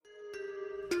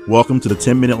Welcome to the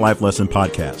 10-Minute Life Lesson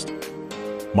Podcast.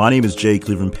 My name is Jay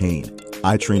Cleveland Payne.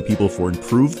 I train people for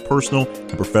improved personal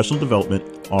and professional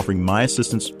development, offering my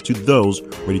assistance to those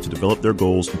ready to develop their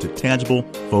goals into tangible,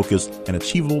 focused, and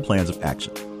achievable plans of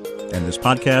action. And this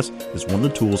podcast is one of the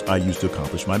tools I use to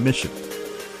accomplish my mission.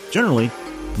 Generally,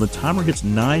 when the timer hits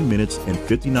 9 minutes and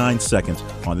 59 seconds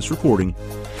on this recording,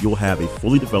 you'll have a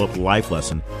fully developed life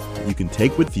lesson that you can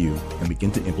take with you and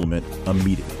begin to implement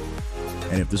immediately.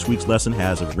 And if this week's lesson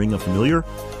has a ring of familiar,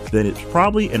 then it's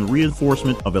probably a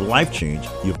reinforcement of a life change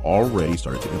you've already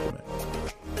started to implement.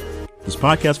 This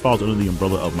podcast falls under the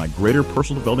umbrella of my greater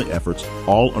personal development efforts,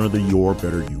 all under the Your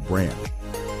Better You brand.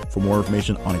 For more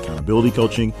information on accountability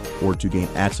coaching or to gain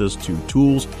access to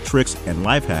tools, tricks, and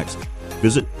life hacks,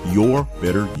 visit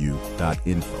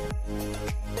yourbetteryou.info.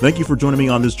 Thank you for joining me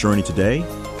on this journey today.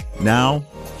 Now,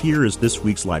 here is this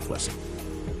week's life lesson.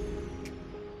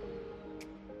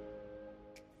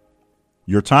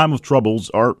 Your time of troubles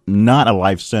are not a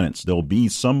life sentence. There'll be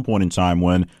some point in time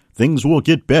when things will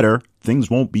get better, things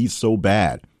won't be so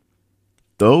bad.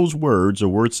 Those words, or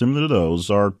words similar to those,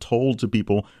 are told to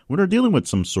people when they're dealing with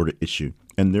some sort of issue.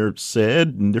 And they're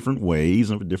said in different ways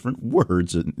and with different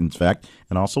words, in fact,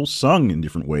 and also sung in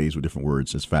different ways with different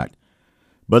words, as fact.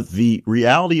 But the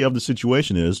reality of the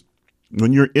situation is,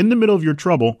 when you're in the middle of your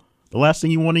trouble, the last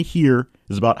thing you want to hear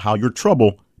is about how your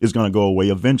trouble is going to go away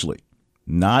eventually.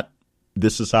 Not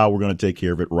this is how we're going to take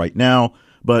care of it right now,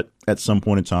 but at some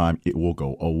point in time, it will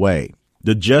go away.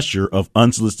 The gesture of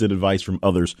unsolicited advice from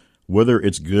others, whether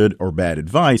it's good or bad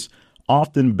advice,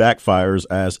 often backfires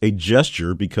as a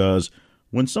gesture because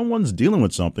when someone's dealing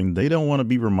with something, they don't want to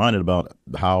be reminded about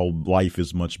how life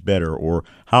is much better or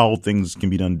how things can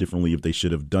be done differently if they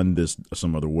should have done this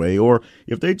some other way, or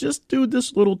if they just do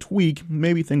this little tweak,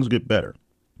 maybe things will get better.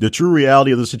 The true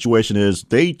reality of the situation is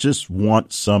they just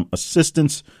want some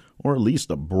assistance or at least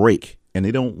a break, and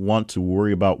they don't want to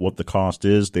worry about what the cost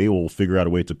is. They will figure out a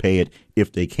way to pay it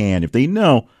if they can. If they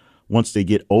know once they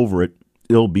get over it,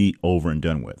 it'll be over and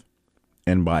done with.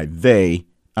 And by they,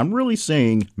 I'm really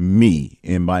saying me.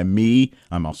 And by me,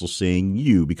 I'm also saying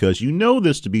you, because you know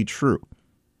this to be true.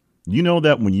 You know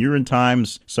that when you're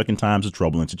stuck in times of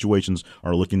trouble and situations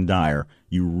are looking dire,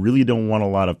 you really don't want a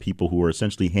lot of people who are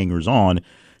essentially hangers-on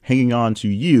hanging on to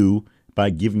you by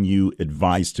giving you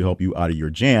advice to help you out of your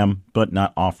jam, but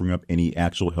not offering up any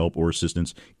actual help or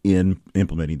assistance in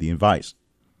implementing the advice.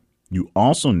 You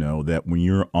also know that when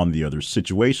you're on the other side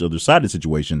of the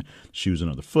situation, shoes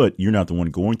another foot, you're not the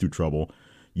one going through trouble.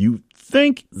 You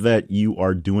think that you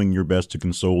are doing your best to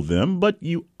console them, but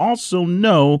you also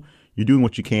know you're doing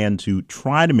what you can to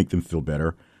try to make them feel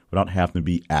better without having to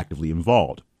be actively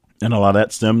involved. And a lot of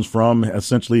that stems from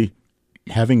essentially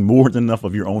having more than enough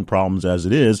of your own problems as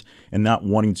it is and not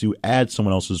wanting to add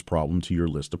someone else's problem to your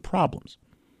list of problems.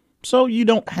 So you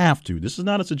don't have to. This is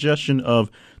not a suggestion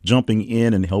of jumping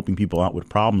in and helping people out with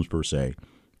problems per se.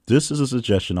 This is a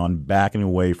suggestion on backing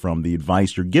away from the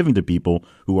advice you're giving to people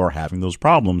who are having those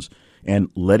problems and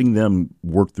letting them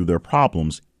work through their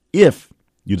problems if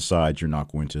you decide you're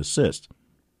not going to assist.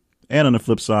 And on the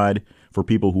flip side, for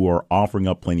people who are offering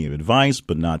up plenty of advice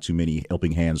but not too many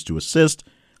helping hands to assist,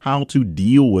 how to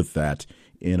deal with that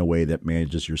in a way that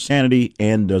manages your sanity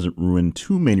and doesn't ruin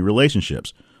too many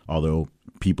relationships. Although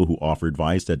people who offer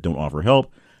advice that don't offer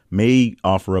help may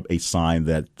offer up a sign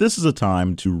that this is a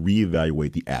time to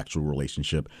reevaluate the actual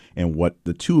relationship and what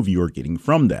the two of you are getting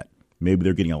from that. Maybe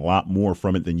they're getting a lot more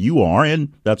from it than you are,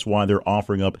 and that's why they're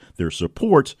offering up their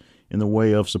support in the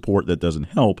way of support that doesn't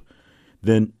help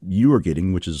than you are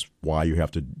getting, which is why you have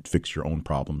to fix your own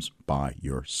problems by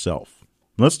yourself.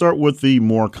 Let's start with the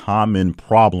more common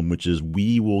problem, which is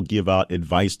we will give out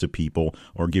advice to people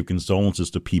or give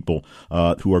condolences to people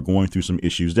who are going through some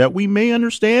issues that we may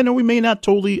understand or we may not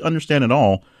totally understand at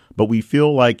all, but we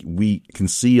feel like we can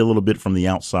see a little bit from the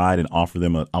outside and offer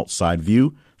them an outside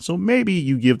view. So maybe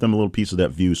you give them a little piece of that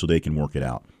view so they can work it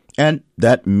out. And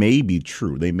that may be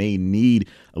true. They may need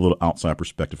a little outside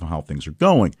perspective on how things are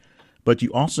going. But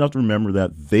you also have to remember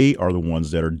that they are the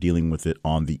ones that are dealing with it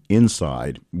on the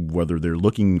inside. Whether they're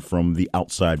looking from the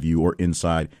outside view or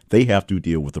inside, they have to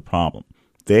deal with the problem.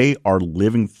 They are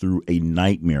living through a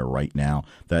nightmare right now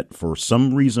that for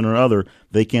some reason or other,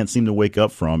 they can't seem to wake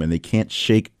up from, and they can't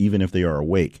shake even if they are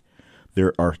awake. They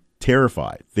are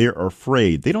terrified. They're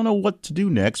afraid. They don't know what to do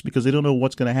next because they don't know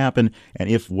what's going to happen and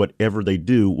if whatever they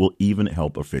do will even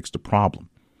help or fix the problem.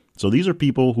 So these are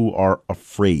people who are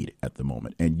afraid at the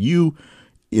moment. And you,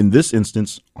 in this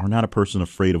instance, are not a person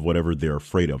afraid of whatever they're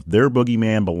afraid of. Their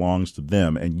boogeyman belongs to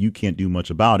them, and you can't do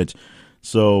much about it.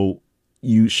 So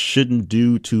you shouldn't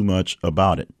do too much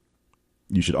about it.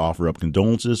 You should offer up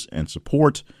condolences and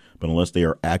support, but unless they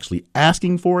are actually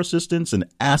asking for assistance and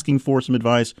asking for some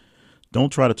advice, don't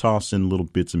try to toss in little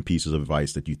bits and pieces of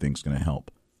advice that you think is going to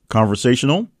help.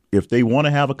 Conversational. If they want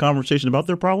to have a conversation about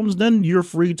their problems, then you're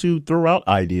free to throw out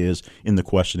ideas in the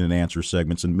question and answer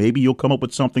segments, and maybe you'll come up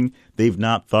with something they've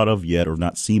not thought of yet or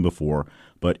not seen before.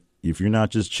 But if you're not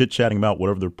just chit-chatting about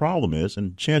whatever their problem is,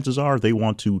 and chances are they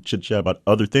want to chit-chat about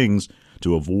other things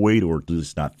to avoid or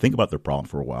just not think about their problem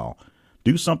for a while,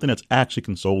 do something that's actually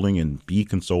consoling and be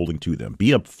consoling to them.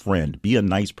 Be a friend. Be a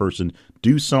nice person.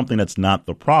 Do something that's not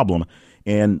the problem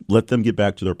and let them get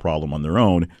back to their problem on their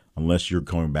own, unless you're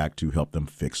going back to help them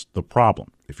fix the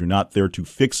problem. If you're not there to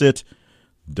fix it,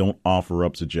 don't offer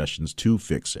up suggestions to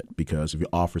fix it, because if you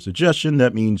offer a suggestion,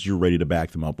 that means you're ready to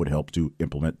back them up with help to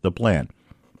implement the plan.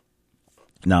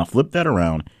 Now, flip that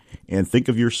around and think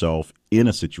of yourself in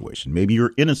a situation. Maybe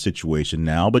you're in a situation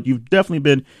now, but you've definitely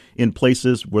been in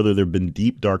places, whether there have been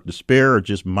deep, dark despair or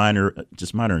just minor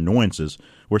annoyances,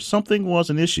 where something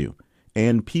was an issue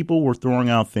and people were throwing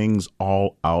out things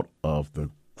all out of the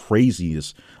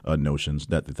craziest notions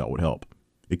that they thought would help.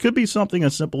 It could be something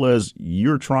as simple as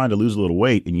you're trying to lose a little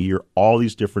weight and you hear all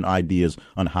these different ideas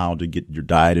on how to get your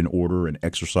diet in order and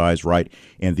exercise right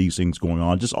and these things going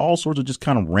on, just all sorts of just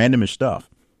kind of randomish stuff.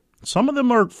 Some of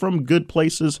them are from good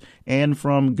places and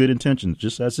from good intentions,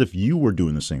 just as if you were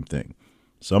doing the same thing.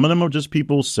 Some of them are just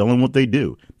people selling what they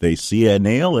do. They see a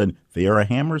nail and they are a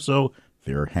hammer, so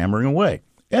they're hammering away.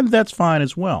 And that's fine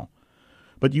as well.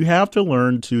 But you have to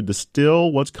learn to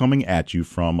distill what's coming at you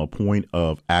from a point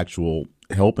of actual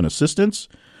help and assistance,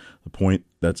 a point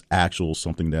that's actual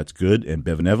something that's good and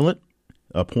benevolent,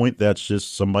 a point that's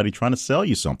just somebody trying to sell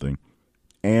you something,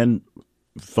 and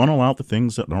funnel out the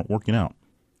things that aren't working out.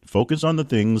 Focus on the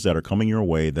things that are coming your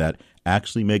way that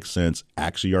actually make sense,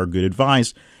 actually are good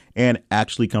advice, and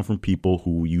actually come from people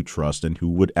who you trust and who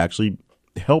would actually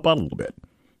help out a little bit.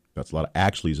 That's a lot of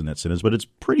actuallys in that sentence, but it's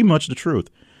pretty much the truth.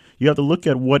 You have to look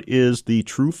at what is the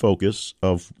true focus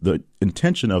of the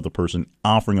intention of the person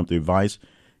offering up the advice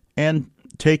and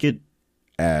take it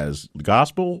as the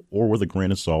gospel or with a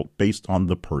grain of salt based on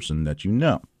the person that you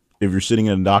know. If you're sitting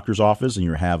in a doctor's office and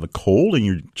you have a cold and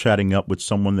you're chatting up with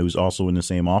someone who's also in the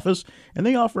same office and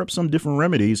they offer up some different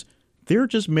remedies, they're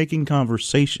just making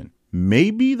conversation.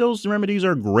 Maybe those remedies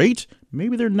are great.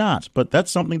 Maybe they're not, but that's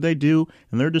something they do.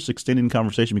 And they're just extending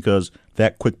conversation because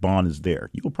that quick bond is there.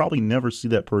 You'll probably never see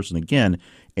that person again.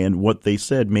 And what they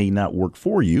said may not work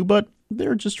for you, but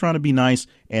they're just trying to be nice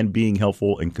and being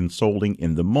helpful and consoling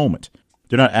in the moment.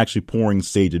 They're not actually pouring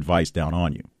sage advice down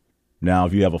on you. Now,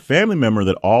 if you have a family member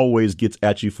that always gets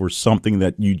at you for something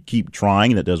that you keep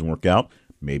trying and that doesn't work out,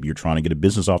 maybe you're trying to get a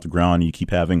business off the ground and you keep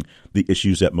having the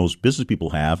issues that most business people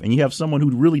have, and you have someone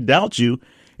who really doubts you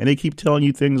and they keep telling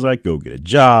you things like, go get a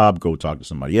job, go talk to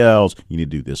somebody else, you need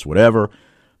to do this, whatever.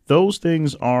 Those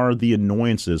things are the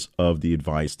annoyances of the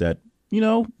advice that,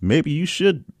 maybe you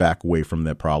should back away from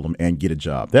that problem and get a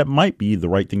job. That might be the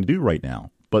right thing to do right now,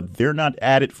 but they're not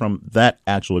at it from that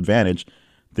actual advantage.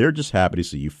 They're just happy to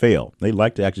see you fail. They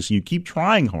like to actually see you keep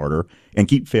trying harder and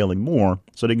keep failing more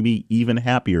so they can be even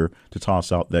happier to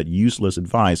toss out that useless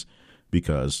advice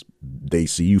because they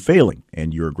see you failing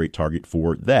and you're a great target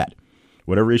for that.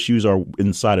 Whatever issues are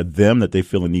inside of them that they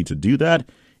feel a need to do that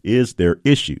is their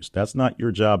issues. That's not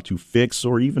your job to fix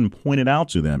or even point it out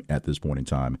to them at this point in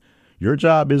time. Your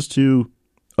job is to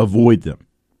avoid them,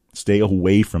 stay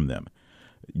away from them.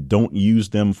 Don't use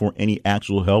them for any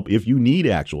actual help if you need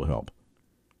actual help.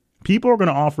 People are going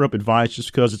to offer up advice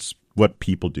just because it's what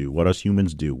people do, what us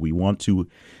humans do. We want to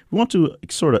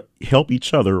sort of help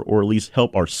each other, or at least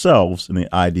help ourselves in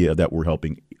the idea that we're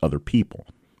helping other people.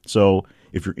 So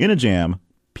if you're in a jam,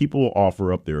 people will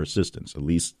offer up their assistance, at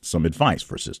least some advice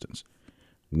for assistance.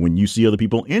 When you see other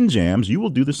people in jams, you will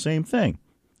do the same thing.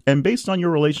 And based on your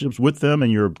relationships with them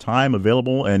and your time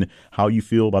available and how you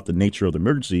feel about the nature of the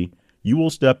emergency, you will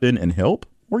step in and help,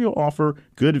 or you'll offer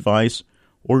good advice,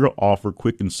 or you'll offer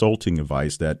quick consulting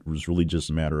advice that was really just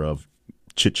a matter of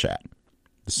chit-chat.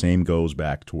 The same goes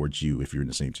back towards you if you're in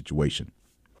the same situation.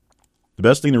 The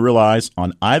best thing to realize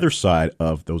on either side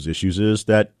of those issues is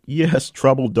that, yes,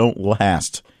 trouble don't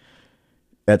last.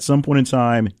 At some point in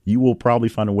time, you will probably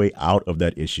find a way out of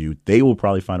that issue. They will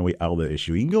probably find a way out of that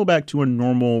issue. You can go back to a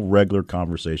normal, regular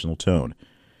conversational tone.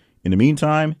 In the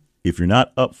meantime, if you're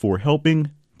not up for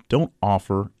helping, don't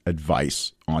offer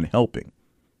advice on helping.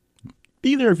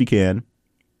 Be there if you can.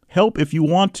 Help if you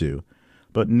want to,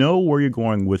 but know where you're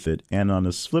going with it. And on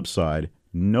the flip side,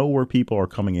 know where people are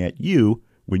coming at you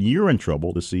when you're in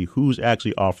trouble to see who's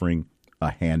actually offering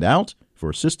a handout for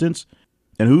assistance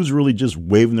and who's really just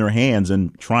waving their hands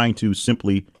and trying to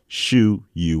simply shoo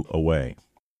you away.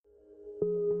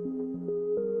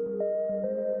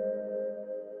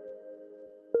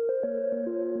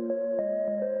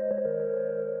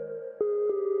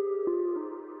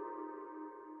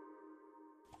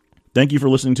 Thank you for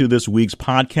listening to this week's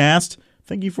podcast.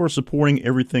 Thank you for supporting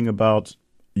everything about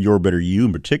Your Better You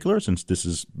in particular, since this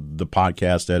is the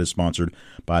podcast that is sponsored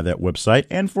by that website,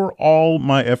 and for all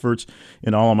my efforts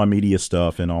and all of my media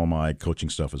stuff and all my coaching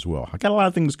stuff as well. I got a lot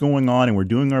of things going on, and we're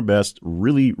doing our best,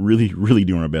 really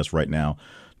doing our best right now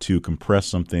to compress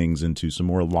some things into some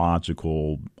more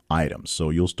logical items. So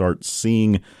you'll start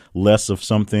seeing less of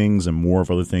some things and more of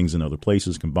other things in other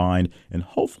places combined, and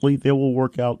hopefully they will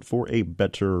work out for a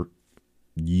better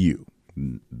you.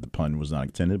 The pun was not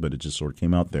intended, but it just sort of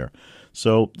came out there.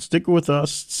 So stick with us,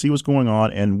 see what's going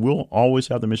on, and we'll always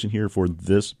have the mission here for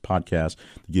this podcast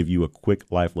to give you a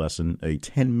quick life lesson, a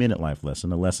 10-minute life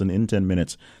lesson, a lesson in 10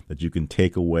 minutes that you can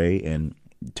take away and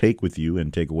take with you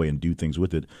and take away and do things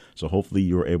with it. So hopefully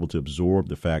you're able to absorb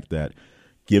the fact that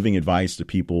giving advice to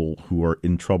people who are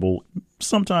in trouble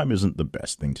sometimes isn't the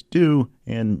best thing to do.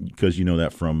 And because you know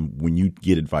that from when you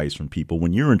get advice from people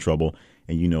when you're in trouble,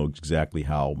 and you know exactly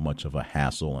how much of a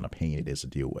hassle and a pain it is to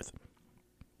deal with.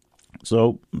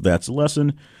 So that's a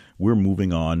lesson. We're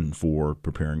moving on for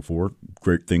preparing for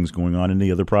great things going on in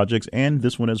the other projects and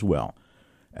this one as well.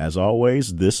 As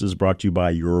always, this is brought to you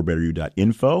by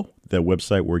yourbetteryou.info, that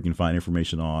website where you can find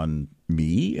information on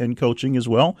me and coaching as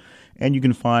well. And you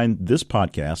can find this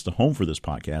podcast, the home for this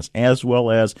podcast, as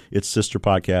well as its sister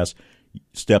podcast,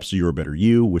 Steps to Your Better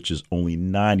You, which is only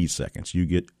 90 seconds. You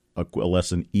get a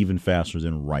lesson even faster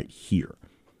than right here.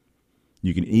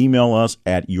 You can email us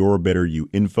at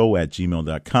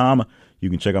yourbetteryouinfo@gmail.com. You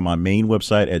can check out my main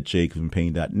website at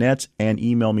jclevelandpayne.net and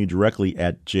email me directly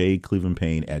at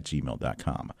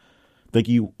jclevelandpayne@gmail.com. Thank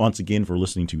you once again for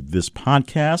listening to this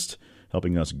podcast,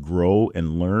 helping us grow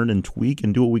and learn and tweak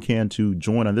and do what we can to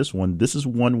join on this one. This is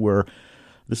a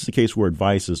case where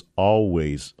advice is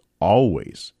always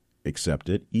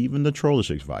accepted, even the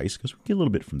trollish advice, because we get a little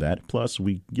bit from that. Plus,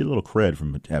 we get a little cred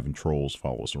from having trolls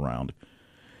follow us around.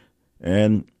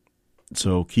 And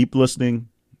so keep listening,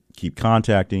 keep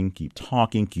contacting, keep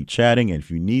talking, keep chatting. And if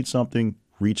you need something,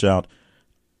 reach out.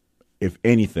 If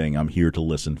anything, I'm here to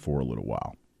listen for a little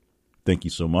while. Thank you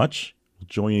so much. We'll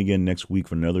join you again next week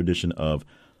for another edition of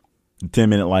the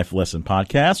 10-Minute Life Lesson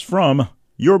Podcast from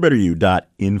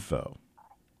yourbetteryou.info.